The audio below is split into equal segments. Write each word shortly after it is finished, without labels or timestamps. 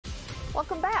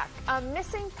Welcome back. A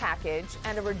missing package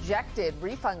and a rejected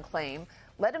refund claim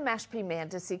led a Mashpee man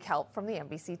to seek help from the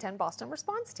NBC10 Boston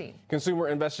Responds team. Consumer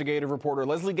investigative reporter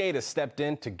Leslie Gatus stepped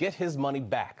in to get his money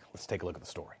back. Let's take a look at the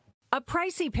story. A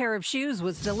pricey pair of shoes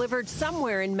was delivered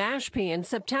somewhere in Mashpee in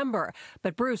September,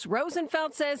 but Bruce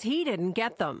Rosenfelt says he didn't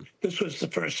get them. This was the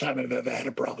first time I've ever had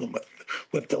a problem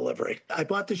with delivery. I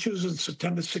bought the shoes on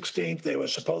September 16th. They were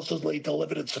supposedly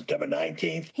delivered on September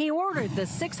 19th. He ordered the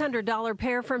 $600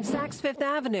 pair from Saks Fifth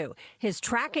Avenue. His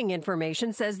tracking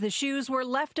information says the shoes were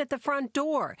left at the front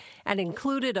door and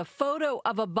included a photo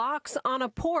of a box on a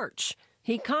porch.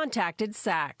 He contacted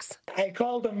Saks. I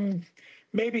called them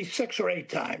maybe 6 or 8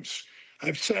 times.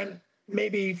 I've sent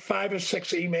maybe 5 or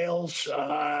 6 emails.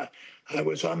 I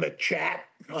was on the chat,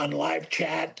 on live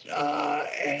chat,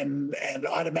 and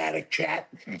automatic chat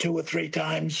 2 or 3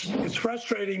 times. It's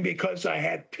frustrating because I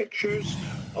had pictures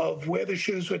of where the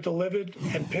shoes were delivered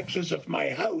and pictures of my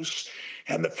house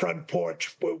and the front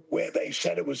porch where they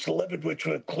said it was delivered, which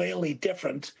were clearly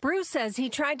different. Bruce says he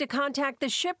tried to contact the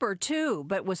shipper, too,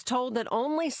 but was told that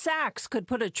only Saks could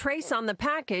put a trace on the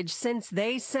package since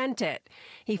they sent it.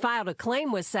 He filed a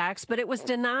claim with Saks, but it was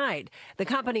denied. The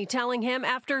company telling him,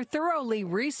 after thoroughly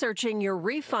researching your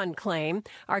refund claim,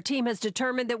 our team has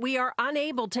determined that we are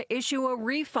unable to issue a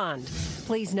refund.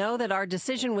 Please know that our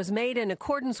decision was made in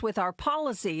accordance with our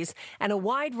policies, and a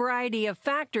wide variety of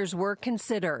factors were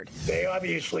considered. They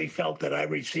obviously felt that I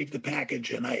received the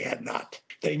package and I had not.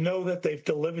 They know that they've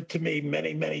delivered to me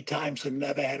many, many times and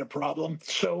never had a problem.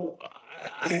 So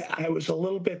I was a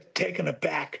little bit taken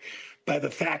aback by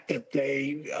the fact that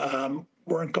they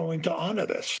weren't going to honor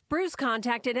this. Bruce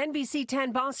contacted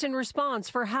NBC10 Boston Responds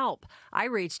for help. I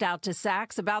reached out to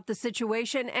Saks about the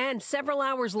situation, and several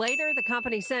hours later, the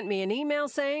company sent me an email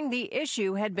saying the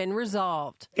issue had been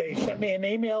resolved. They sent me an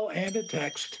email and a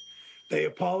text. They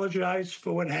apologized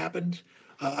for what happened.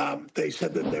 They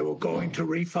said that they were going to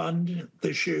refund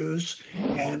the shoes,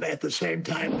 and at the same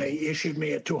time, they issued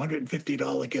me a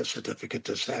 $250 gift certificate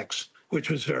to Saks, which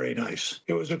was very nice.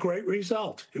 It was a great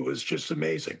result. It was just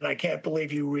amazing. I can't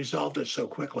believe you resolved it so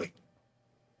quickly.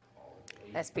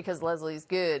 That's because Leslie's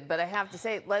good. But I have to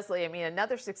say, Leslie, I mean,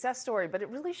 another success story, but it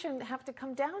really shouldn't have to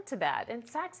come down to that. And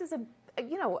Saks is a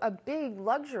big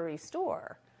luxury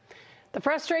store. The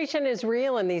frustration is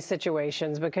real in these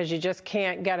situations because you just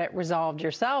can't get it resolved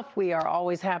yourself. We are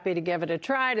always happy to give it a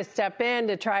try, to step in,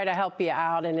 to try to help you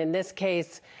out. And in this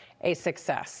case, a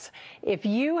success. If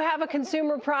you have a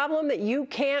consumer problem that you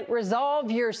can't resolve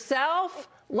yourself,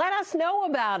 let us know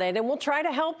about it and we'll try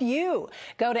to help you.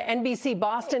 Go to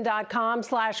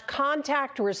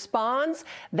NBCBoston.com/contact-responds.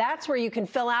 That's where you can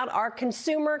fill out our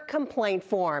consumer complaint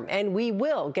form and we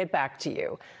will get back to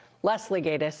you. Leslie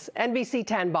Gatus,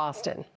 NBC10 Boston.